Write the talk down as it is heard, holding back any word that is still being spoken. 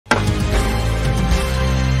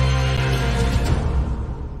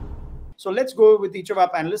So let's go with each of our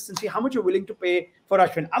panelists and see how much you're willing to pay for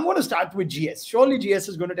Ashwin. I'm going to start with GS. Surely GS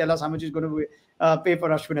is going to tell us how much he's going to pay for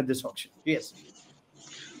Ashwin at this auction. GS.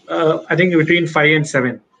 I think between 5 and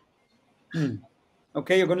 7.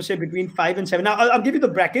 Okay, you're going to say between 5 and 7. Now, I'll give you the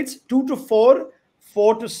brackets: 2 to 4,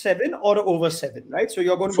 4 to 7, or over 7, right? So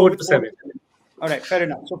you're going to go with 4 to 7. All right, fair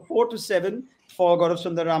enough. So 4 to 7 for Gaurav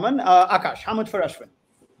Sundararaman. Aakash, how much for Ashwin?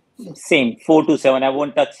 Same, 4 to 7. I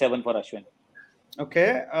won't touch 7 for Ashwin.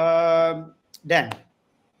 Okay. Dan?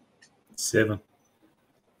 7.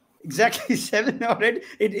 Exactly 7. All right.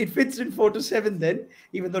 It fits in 4 to 7 then,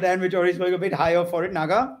 even though Dan Vettori is going a bit higher for it.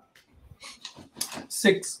 Naga?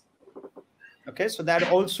 6. Okay, so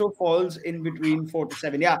that also falls in between 4 to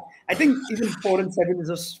 7. Yeah, I think even 4 and 7 is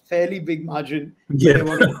a fairly big margin. Yeah.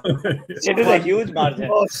 It is a huge margin.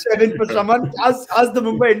 7 for someone. Ask the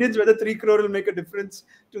Mumbai Indians whether 3 crore will make a difference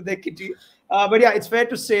to their kitty. But yeah, it's fair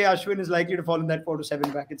to say Ashwin is likely to fall in that 4 to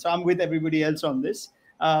 7 bracket. So I'm with everybody else on this.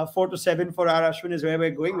 4 to 7 for our Ashwin is where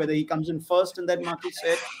we're going, whether he comes in first in that market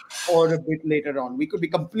set or a bit later on. We could be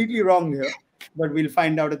completely wrong here, but we'll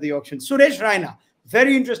find out at the auction. Suresh Raina,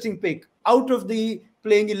 very interesting pick. Out of the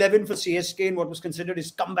playing 11 for CSK in what was considered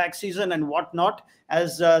his comeback season and whatnot, and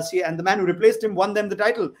the man who replaced him won them the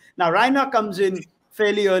title. Now, Raina comes in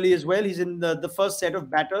fairly early as well. He's in the first set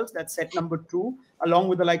of batters. That's set number 2, along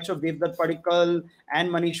with the likes of Devdutt Padikkal and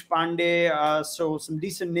Manish Pandey. So some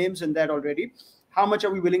decent names in that already. How much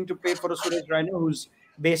are we willing to pay for a Suresh Raina, whose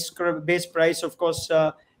base price, of course,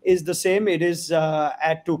 is the same? It is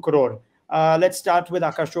at 2 crore. Let's start with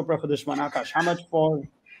Aakash Chopra for this one. Aakash, how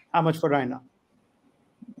much for Raina?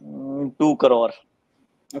 2 crore.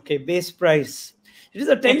 Okay, base price. It is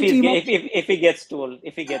a 10 team. If he gets sold,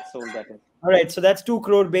 that is. All right, so that's 2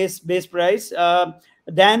 crore base price.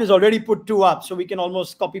 Dan has already put 2 up, so we can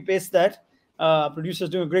almost copy paste that. Producers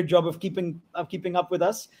doing a great job of keeping up with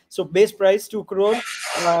us. So base price 2 crore.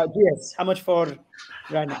 GS, how much for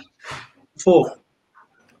Raina? 4.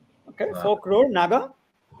 Okay, 4 crore. Naga?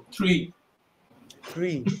 3.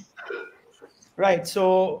 Right,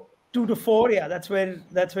 so 2 to 4, yeah, that's where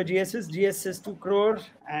GS is. GS says 2 crore,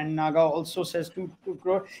 and Naga also says 2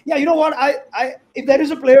 crore. Yeah, you know what? If there is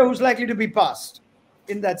a player who's likely to be passed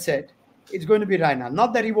in that set, it's going to be Raina.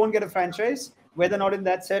 Not that he won't get a franchise, whether not in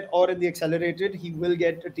that set or in the accelerated, he will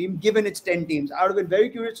get a team, given it's 10 teams. I would have been very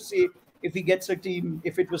curious to see if he gets a team,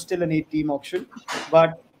 if it was still an 8-team auction.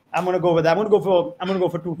 But I'm going to go with that. I'm going to go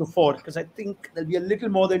for 2 to 4, because I think there'll be a little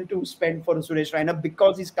more than 2 spent for Suresh Raina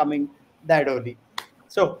because he's coming that early.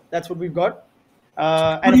 So that's what we've got.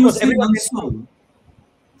 And of course, everyone unsold.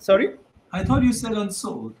 Sorry? I thought you said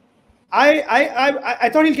unsold. I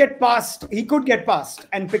thought he'll get passed. He could get passed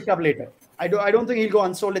and picked up later. I don't think he'll go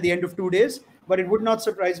unsold at the end of 2 days, but it would not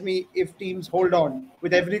surprise me if teams hold on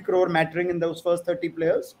with every crore mattering in those first 30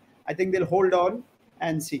 players. I think they'll hold on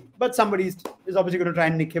and see. But somebody is obviously going to try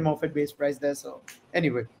and nick him off at base price there. So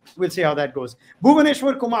anyway, we'll see how that goes.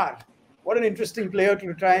 Bhuvaneshwar Kumar. What an interesting player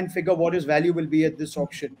to try and figure what his value will be at this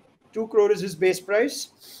auction. 2 crore is his base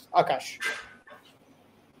price. Aakash.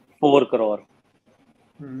 4 crore.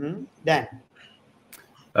 Dan.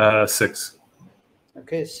 6.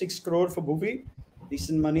 Okay, 6 crore for Bhuvi.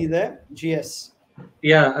 Decent money there. GS.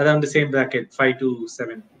 Yeah, around the same bracket, 5 to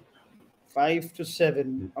 7. 5 to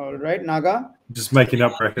 7. All right, Naga. Just making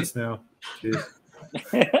up brackets now.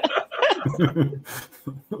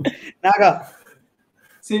 Naga.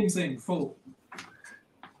 Same. 4.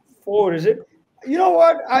 4, is it? You know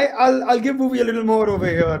what? I'll give Bhuvi a little more over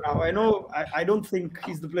here now. I know I don't think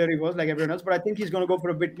he's the player he was like everyone else, but I think he's going to go for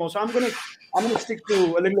a bit more. So I'm going to stick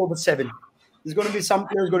to a little over 7. There's going to be some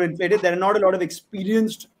players going to inflate it. There are not a lot of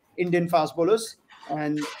experienced Indian fast bowlers,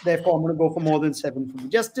 and therefore I'm going to go for more than 7 for me.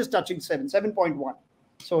 Just touching 7, 7.1.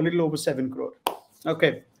 So a little over 7 crore.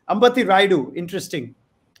 Okay. Ambati Raidu, interesting.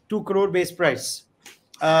 2 crore base price.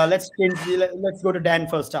 Let's go to Dan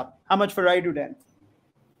first up. How much for Raidu, Dan?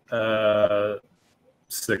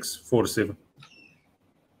 6, 4 to 7.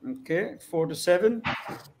 Okay, 4 to 7.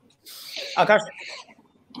 Aakash.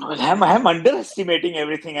 I'm underestimating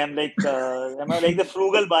everything. I'm like the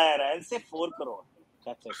frugal buyer. I'll say 4 crore.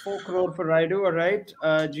 That's it. 4 crore for Raidu. All right.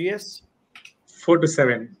 GS. 4 to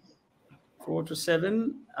 7. 4 to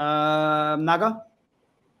 7. Naga.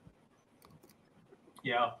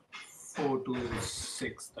 Yeah, 4 to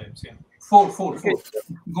 6 times. Yeah, 4. Okay.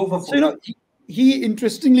 Go for 4. So he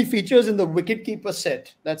interestingly features in the wicketkeeper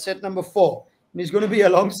set. That's set number 4. And he's going to be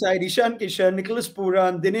alongside Ishan Kishan, Nicholas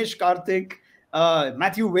Puran, Dinesh Karthik,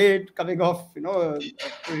 Matthew Wade coming off a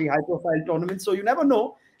pretty high-profile tournament. So you never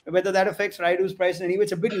know whether that affects Raidu's price in any way.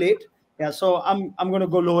 It's a bit late. Yeah, so I'm going to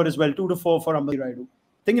go lower as well. 2 to 4 for Ambati Raidu.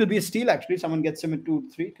 think it'll be a steal actually. Someone gets him at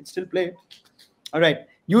 2-3. Can still play it. All right.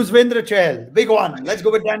 Yuzvendra Chahal, big one. Let's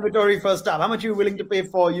go with Dan Vettori first up. How much are you willing to pay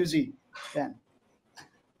for UZ? Dan.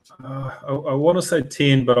 I want to say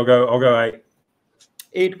 10, but I'll go 8.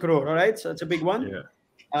 8 crore. All right. So it's a big one.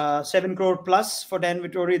 Yeah. 7 crore plus for Dan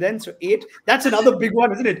Vettori then. So 8. That's another big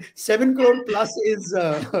one, isn't it? 7 crore plus is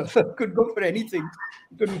could go for anything.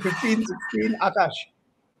 Could be 15, 16.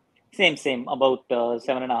 Aakash. Same. About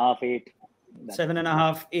 7.5, 8.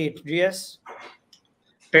 7.5, 8. GS.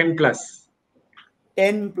 10 plus.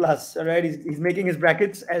 10 plus. All right. He's making his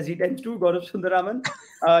brackets as he tends to. Gaurav Sundaraman.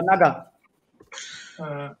 Naga.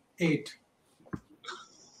 8.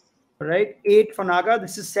 All right. 8 for Naga.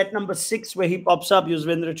 This is set number 6 where he pops up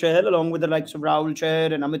Yuzvendra Chahal along with the likes of Rahul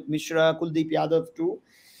Chair and Amit Mishra, Kuldeep Yadav too.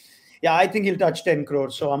 Yeah, I think he'll touch 10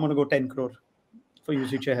 crore. So I'm going to go 10 crore for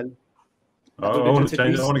UZ Chahal. I want to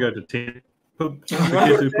change. I want to go to 10. Put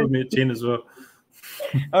me at 10 as well.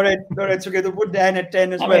 All right. So okay, to put Dan at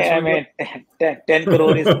 10 as well. I mean 10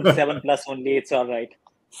 crore is 7 plus only. It's all right.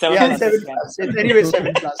 7 yeah, plus 7 plus. It's anyway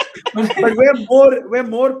 7 plus. But we're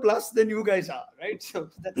more plus than you guys are, right? So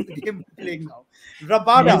that's the game we're playing now.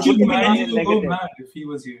 Rabada. He would go mad if he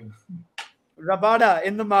was you. Rabada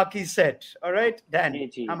in the marquee set. All right, Dan.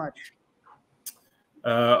 How much?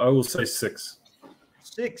 I will say 6.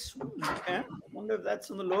 6. Okay. I wonder if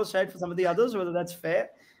that's on the low side for some of the others, whether that's fair.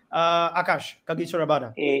 Aakash, Kagiso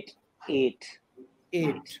Rabada. 8.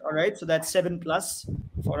 8. All right. So that's 7 plus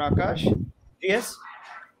for Aakash. Yes.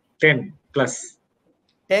 10 plus.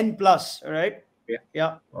 10 plus. All right.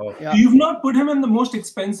 Yeah. Oh. Yeah. You've not put him in the most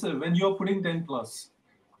expensive when you're putting 10 plus.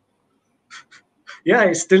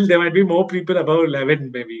 Yeah, still there might be more people above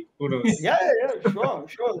 11 maybe. Who knows? Yeah.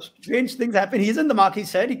 Sure. Strange things happen. He's in the marquee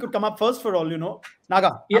set. He could come up first for all you know.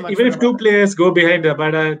 Naga. Yeah, even if 2 players go behind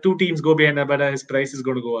Rabada, 2 teams go behind Rabada, his price is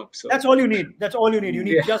going to go up. So that's all you need. You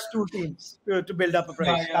need just 2 teams to build up a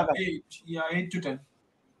price. Yeah, 8. Yeah, 8 to 10.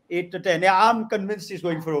 8 to 10. Yeah, I'm convinced he's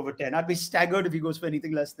going for over 10. I'd be staggered if he goes for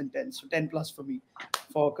anything less than 10. So 10 plus for me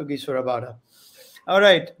for Kagiso Rabada. All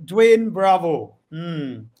right. Dwayne Bravo.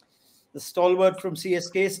 The stalwart from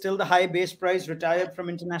CSK, still the high base price, retired from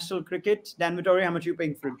international cricket. Dan Vettori, how much are you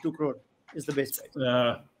paying for him? 2 crore is the base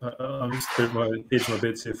price. I'm just putting my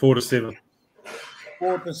bets here. 4 to 7.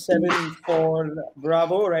 4 to 7 for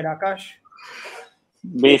Bravo, right, Aakash?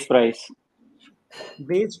 Base price.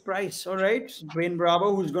 Base price, all right. Dwayne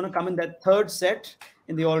Bravo, who's going to come in that 3rd set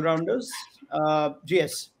in the all-rounders.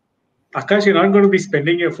 GS. Aakash, you're not going to be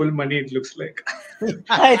spending your full money, it looks like.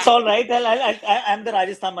 It's all right. I'm the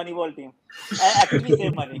Rajasthan Moneyball team. I actually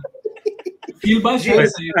save money. He'll buy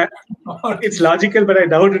shares. It's logical, but I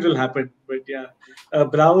doubt it will happen. But yeah,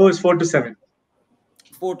 Bravo is 4 to 7.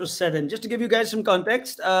 4 to 7. Just to give you guys some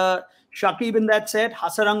context, Shakib in that set,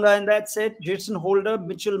 Hasaranga in that set, Jason Holder,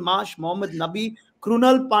 Mitchell Marsh, Mohammad Nabi,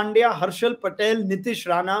 Krunal Pandya, Harshal Patel, Nitish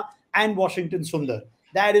Rana, and Washington Sundar.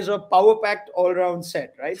 That is a power-packed all-round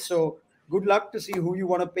set, right? So good luck to see who you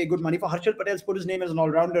want to pay good money for. Harshal Patel's put his name as an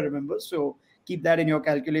all-rounder, remember? So keep that in your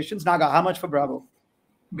calculations. Naga, how much for Bravo?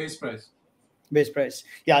 Base price. Base price.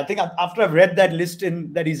 Yeah, I think after I've read that list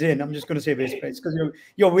that he's in, I'm just going to say base price because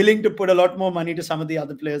you're willing to put a lot more money to some of the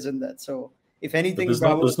other players in that. So if anything, there's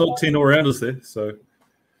not 10 all-rounders there, so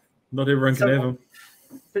not everyone can have them.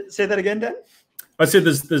 Say that again, Dan. I said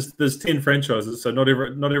there's 10 franchises, so not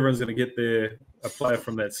everyone's going to get a player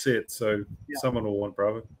from that set. So someone will want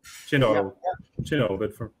Bravo. Chino will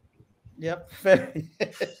bid for him. Yep.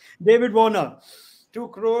 David Warner, 2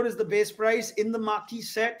 crore is the base price in the marquee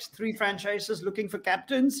set. 3 franchises looking for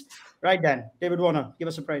captains. Right, Dan. David Warner, give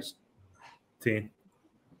us a price. 10.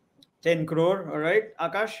 10 crore. All right.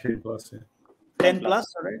 Aakash? 10 plus, yeah. 10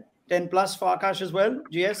 plus. All right. 10 plus for Aakash as well.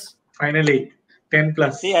 GS? Finally, 10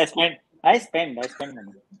 plus. See, I spend money.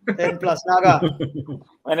 10 plus. Naga?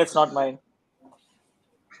 When it's not mine.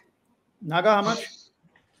 Naga, how much?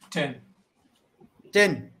 10.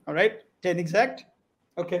 10. All right. 10 exact.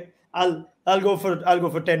 Okay. I'll go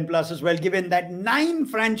for 10 plus as well, given that 9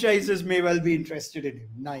 franchises may well be interested in him.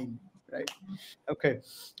 9, right? Okay.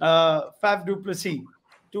 Faf du Plessis,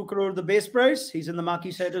 2 crore the base price. He's in the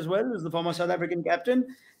marquee set as well as the former South African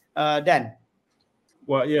captain. Dan.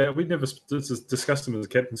 Well, yeah, we never discussed him as a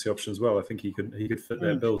captaincy option as well. I think he could fit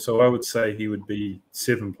that bill. So I would say he would be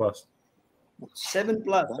 7 plus. 7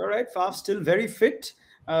 plus. All right. Faf still very fit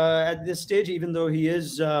at this stage, even though he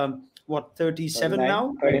is 37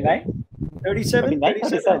 now? 39? 37?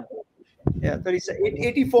 37. Yeah, 37.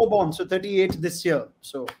 84 born, so 38 this year.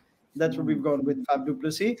 So that's what we've gone with Faf du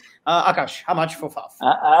Plessis. Aakash, how much for Faf?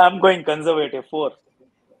 I'm going conservative, 4.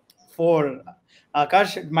 4.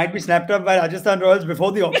 Aakash, it might be snapped up by Rajasthan Royals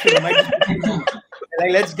before the auction.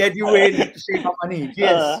 Like, let's get you in to save our money.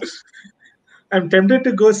 Yes. I'm tempted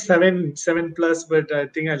to go 7 plus, but I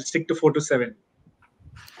think I'll stick to 4 to 7.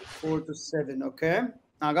 4 to 7. Okay.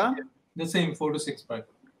 Naga? The same 4 to 6 bracket.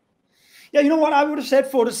 Yeah, you know what? I would have said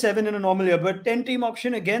 4 to 7 in a normal year, but 10-team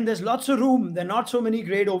option, again, there's lots of room. There are not so many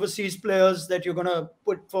great overseas players that you're going to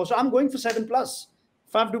put for. So I'm going for 7 plus.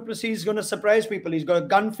 Faf du Plessis is going to surprise people. He's got a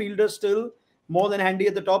gun fielder still, more than handy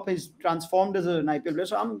at the top. He's transformed as an IPL player.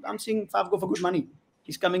 So I'm seeing Faf go for good money.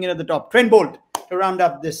 He's coming in at the top. Trent Bolt to round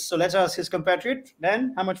up this. So let's ask his compatriot.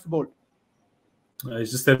 Dan, how much for Bolt?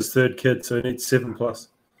 He's just had his third kid, so he needs 7 plus.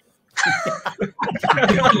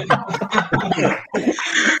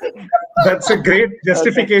 That's a great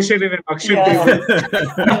justification in an auction table.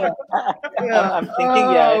 I'm thinking,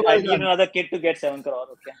 I need another kid to get 7 crore.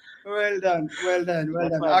 Okay. Well done.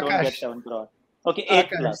 That's why I don't get 7 crore. Okay, 8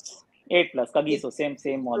 plus. 8 plus. Kagiso,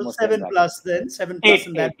 same almost. 7 plus then. 7 plus 8,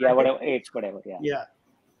 in that. 8, yeah, whatever. 8, whatever. Yeah. Yeah.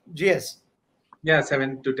 GS. Yeah,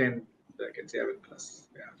 7 to 10 brackets. 7 plus.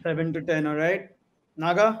 Yeah. 7 to 10. All right.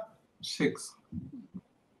 Naga? 6.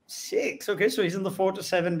 6. Okay, so he's in the 4 to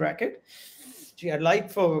 7 bracket. Gee, I'd like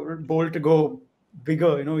for Bolt to go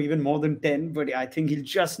bigger, even more than 10, but I think he'll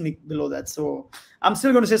just nick below that. So I'm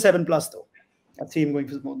still going to say 7 plus though. I see him going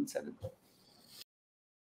for more than 7.